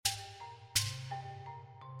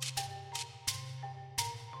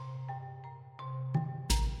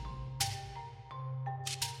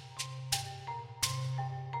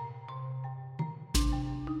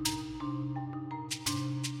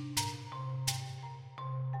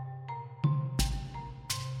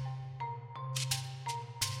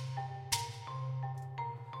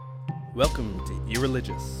Welcome to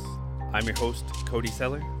Irreligious. I'm your host, Cody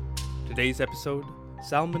Seller. Today's episode,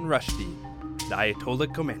 Salman Rushdie, the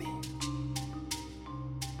Ayatollah Khomeini.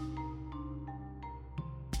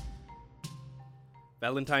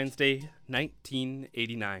 Valentine's Day,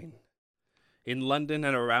 1989. In London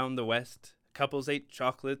and around the West, couples ate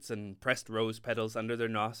chocolates and pressed rose petals under their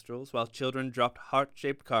nostrils while children dropped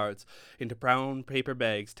heart-shaped cards into brown paper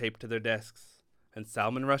bags taped to their desks. And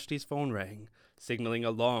Salman Rushdie's phone rang, signaling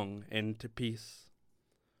a long end to peace.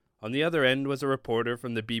 On the other end was a reporter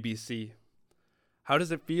from the BBC. "How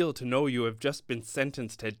does it feel to know you have just been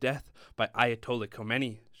sentenced to death by Ayatollah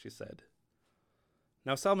Khomeini?" she said.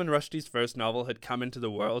 Now, Salman Rushdie's first novel had come into the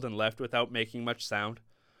world and left without making much sound,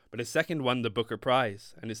 but his second won the Booker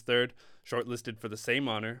Prize, and his third, shortlisted for the same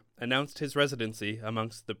honor, announced his residency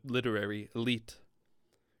amongst the literary elite.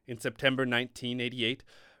 In September 1988,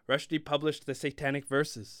 Rushdie published The Satanic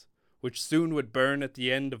Verses, which soon would burn at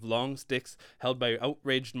the end of long sticks held by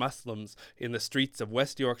outraged Muslims in the streets of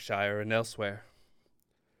West Yorkshire and elsewhere.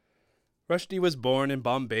 Rushdie was born in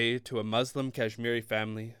Bombay to a Muslim Kashmiri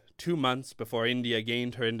family 2 months before India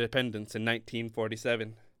gained her independence in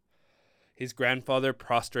 1947. His grandfather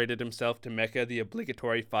prostrated himself to Mecca the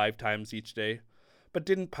obligatory 5 times each day, but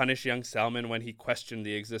didn't punish young Salman when he questioned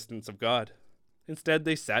the existence of God. Instead,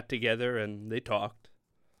 they sat together and they talked.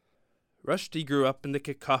 Rushdie grew up in the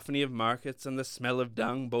cacophony of markets and the smell of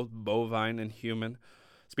dung, both bovine and human,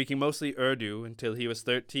 speaking mostly Urdu until he was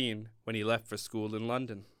 13 when he left for school in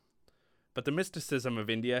London. But the mysticism of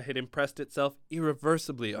India had impressed itself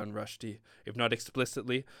irreversibly on Rushdie, if not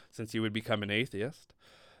explicitly, since he would become an atheist,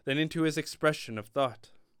 then into his expression of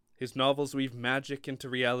thought. His novels weave magic into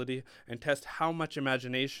reality and test how much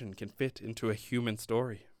imagination can fit into a human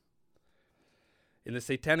story. In The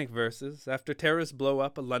Satanic Verses, after terrorists blow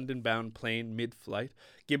up a London-bound plane mid-flight,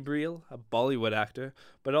 Gabriel, a Bollywood actor,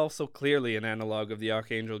 but also clearly an analogue of the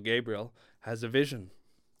Archangel Gabriel, has a vision.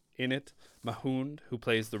 In it, Mahound, who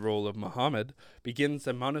plays the role of Muhammad, begins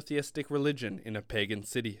a monotheistic religion in a pagan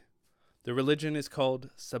city. The religion is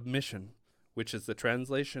called submission, which is the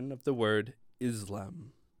translation of the word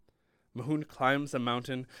Islam. Mahound climbs a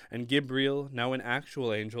mountain, and Gabriel, now an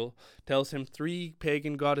actual angel, tells him 3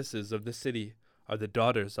 pagan goddesses of the city are the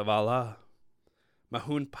daughters of Allah.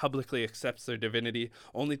 Mahound publicly accepts their divinity,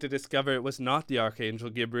 only to discover it was not the Archangel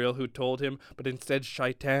Gabriel who told him, but instead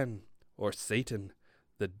Shaitan, or Satan,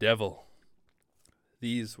 the devil.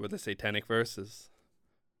 These were the Satanic Verses.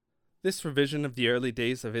 This revision of the early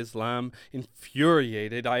days of Islam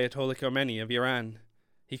infuriated Ayatollah Khomeini of Iran.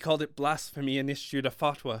 He called it blasphemy and issued a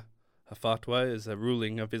fatwa. A fatwa is a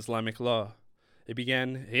ruling of Islamic law. It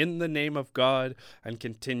began, "In the name of God," and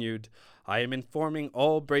continued, "I am informing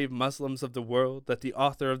all brave Muslims of the world that the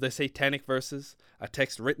author of the Satanic Verses, a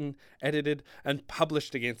text written, edited, and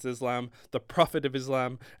published against Islam, the Prophet of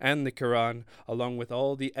Islam, and the Quran, along with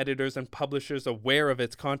all the editors and publishers aware of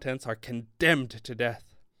its contents, are condemned to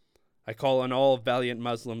death. I call on all valiant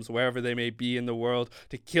Muslims, wherever they may be in the world,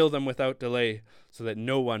 to kill them without delay, so that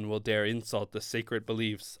no one will dare insult the sacred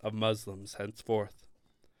beliefs of Muslims henceforth."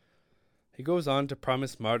 He goes on to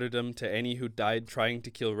promise martyrdom to any who died trying to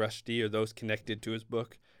kill Rushdie or those connected to his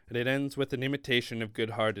book, and it ends with an imitation of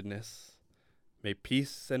good-heartedness. "May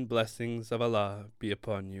peace and blessings of Allah be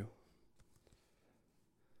upon you."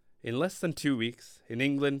 In less than 2 weeks, in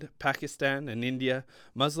England, Pakistan, and India,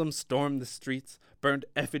 Muslims stormed the streets, burned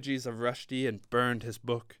effigies of Rushdie, and burned his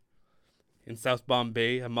book. In South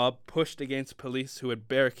Bombay, a mob pushed against police who had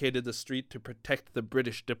barricaded the street to protect the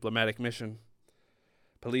British diplomatic mission.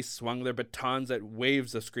 Police swung their batons at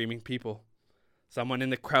waves of screaming people. Someone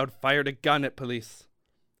in the crowd fired a gun at police.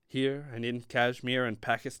 Here, and in Kashmir and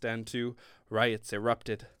Pakistan too, riots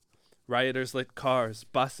erupted. Rioters lit cars,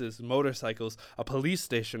 buses, motorcycles, a police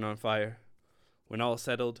station on fire. When all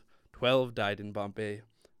settled, 12 died in Bombay,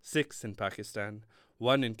 6 in Pakistan,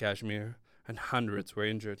 1 in Kashmir, and hundreds were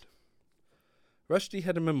injured. Rushdie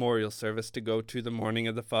had a memorial service to go to the morning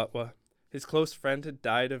of the fatwa. His close friend had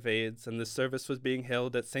died of AIDS, and the service was being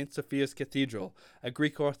held at St. Sophia's Cathedral, a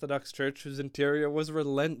Greek Orthodox church whose interior was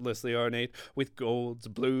relentlessly ornate with golds,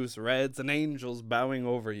 blues, reds, and angels bowing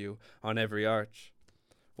over you on every arch.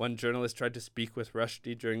 One journalist tried to speak with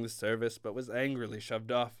Rushdie during the service, but was angrily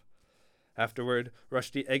shoved off. Afterward,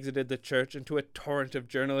 Rushdie exited the church into a torrent of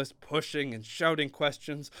journalists pushing and shouting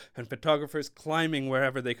questions, and photographers climbing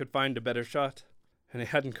wherever they could find a better shot. And it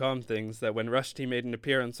hadn't calmed things that when Rushdie made an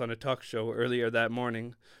appearance on a talk show earlier that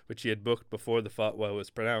morning, which he had booked before the fatwa was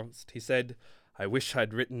pronounced, he said, "I wish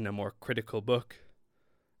I'd written a more critical book."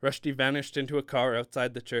 Rushdie vanished into a car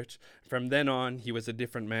outside the church, and from then on he was a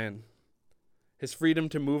different man. His freedom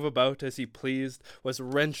to move about as he pleased was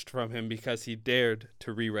wrenched from him because he dared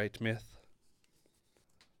to rewrite myth.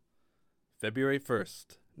 February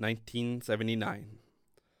 1st, 1979.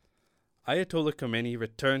 Ayatollah Khomeini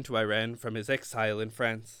returned to Iran from his exile in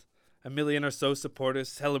France. 1 million or so supporters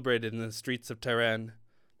celebrated in the streets of Tehran.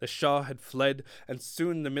 The Shah had fled, and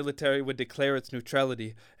soon the military would declare its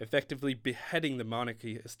neutrality, effectively beheading the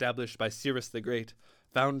monarchy established by Cyrus the Great,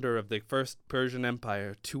 founder of the First Persian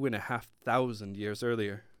Empire 2,500 years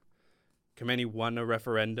earlier. Khomeini won a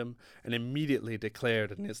referendum and immediately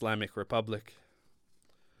declared an Islamic republic.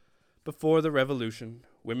 Before the revolution,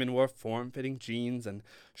 women wore form-fitting jeans and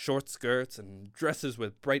short skirts and dresses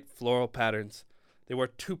with bright floral patterns. They wore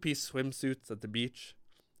two-piece swimsuits at the beach.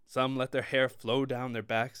 Some let their hair flow down their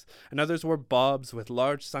backs, and others wore bobs with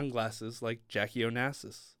large sunglasses like Jackie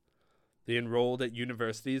Onassis. They enrolled at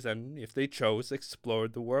universities and, if they chose,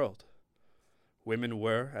 explored the world. Women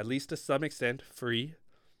were, at least to some extent, free,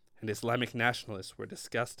 and Islamic nationalists were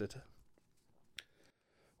disgusted.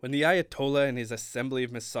 When the Ayatollah and his assembly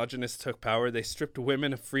of misogynists took power, they stripped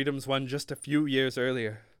women of freedoms won just a few years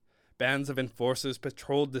earlier. Bands of enforcers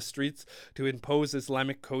patrolled the streets to impose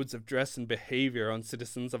Islamic codes of dress and behavior on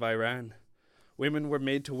citizens of Iran. Women were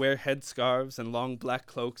made to wear headscarves and long black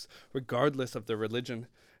cloaks regardless of their religion,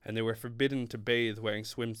 and they were forbidden to bathe wearing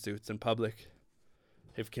swimsuits in public.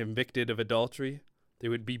 If convicted of adultery, they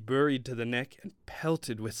would be buried to the neck and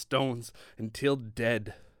pelted with stones until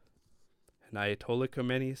dead. And Ayatollah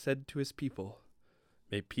Khomeini said to his people,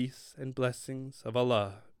 "May peace and blessings of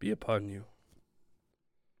Allah be upon you."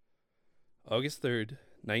 August 3rd,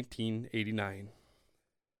 1989.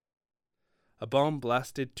 A bomb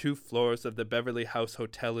blasted 2 floors of the Beverly House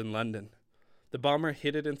Hotel in London. The bomber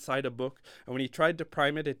hid it inside a book, and when he tried to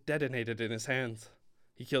prime it, it detonated in his hands.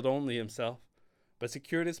 He killed only himself, but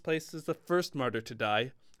secured his place as the first martyr to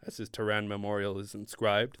die, as his Tehran memorial is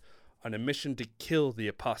inscribed, on a mission to kill the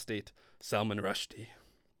apostate Salman Rushdie.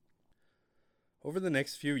 Over the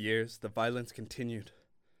next few years, the violence continued.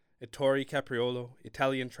 Ettore Capriolo,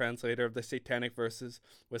 Italian translator of the Satanic Verses,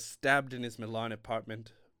 was stabbed in his Milan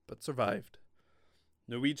apartment, but survived.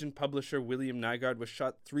 Norwegian publisher William Nygaard was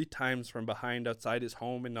shot 3 times from behind outside his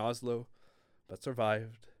home in Oslo, but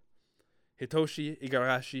survived. Hitoshi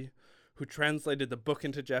Igarashi, who translated the book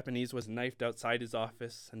into Japanese, was knifed outside his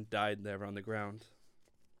office and died there on the ground.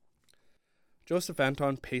 Joseph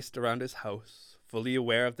Anton paced around his house, fully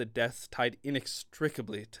aware of the deaths tied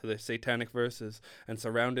inextricably to the Satanic Verses and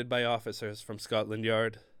surrounded by officers from Scotland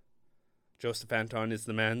Yard. Joseph Anton is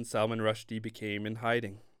the man Salman Rushdie became in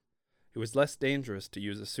hiding. It was less dangerous to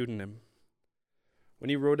use a pseudonym. When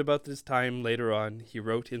he wrote about this time later on, he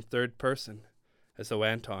wrote in third person, as though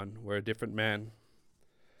Anton were a different man.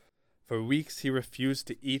 For weeks he refused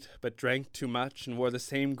to eat but drank too much and wore the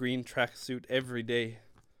same green tracksuit every day.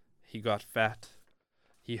 He got fat.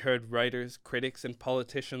 He heard writers, critics, and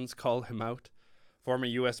politicians call him out. Former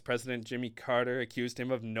U.S. President Jimmy Carter accused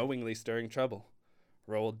him of knowingly stirring trouble.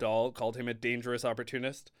 Roald Dahl called him a dangerous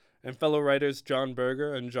opportunist, and fellow writers John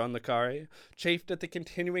Berger and John le Carré chafed at the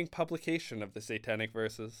continuing publication of the Satanic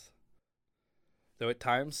Verses. Though at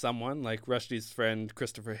times someone, like Rushdie's friend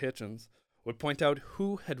Christopher Hitchens, would point out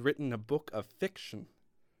who had written a book of fiction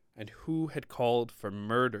and who had called for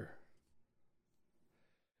murder.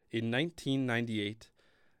 In 1998,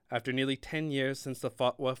 after nearly 10 years since the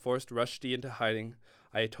fatwa forced Rushdie into hiding,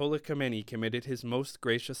 Ayatollah Khomeini committed his most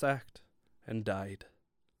gracious act and died.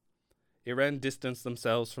 Iran distanced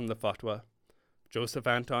themselves from the fatwa. Joseph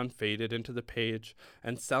Anton faded into the page,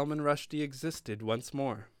 and Salman Rushdie existed once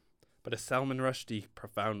more. But a Salman Rushdie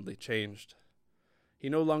profoundly changed. He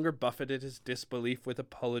no longer buffeted his disbelief with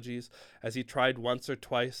apologies, as he tried once or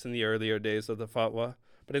twice in the earlier days of the fatwa,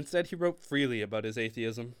 but instead he wrote freely about his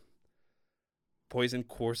atheism. Poison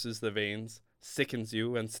courses the veins, sickens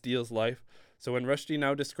you, and steals life, so when Rushdie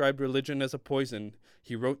now described religion as a poison,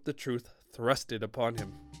 he wrote the truth thrusted upon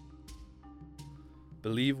him.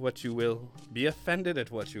 Believe what you will, be offended at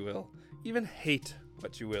what you will, even hate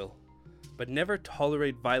what you will, but never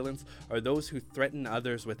tolerate violence or those who threaten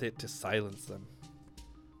others with it to silence them.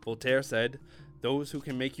 Voltaire said, "Those who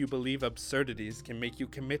can make you believe absurdities can make you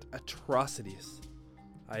commit atrocities."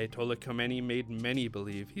 Ayatollah Khomeini made many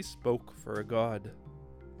believe he spoke for a god.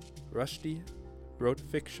 Rushdie wrote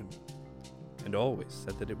fiction, and always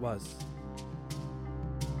said that it was.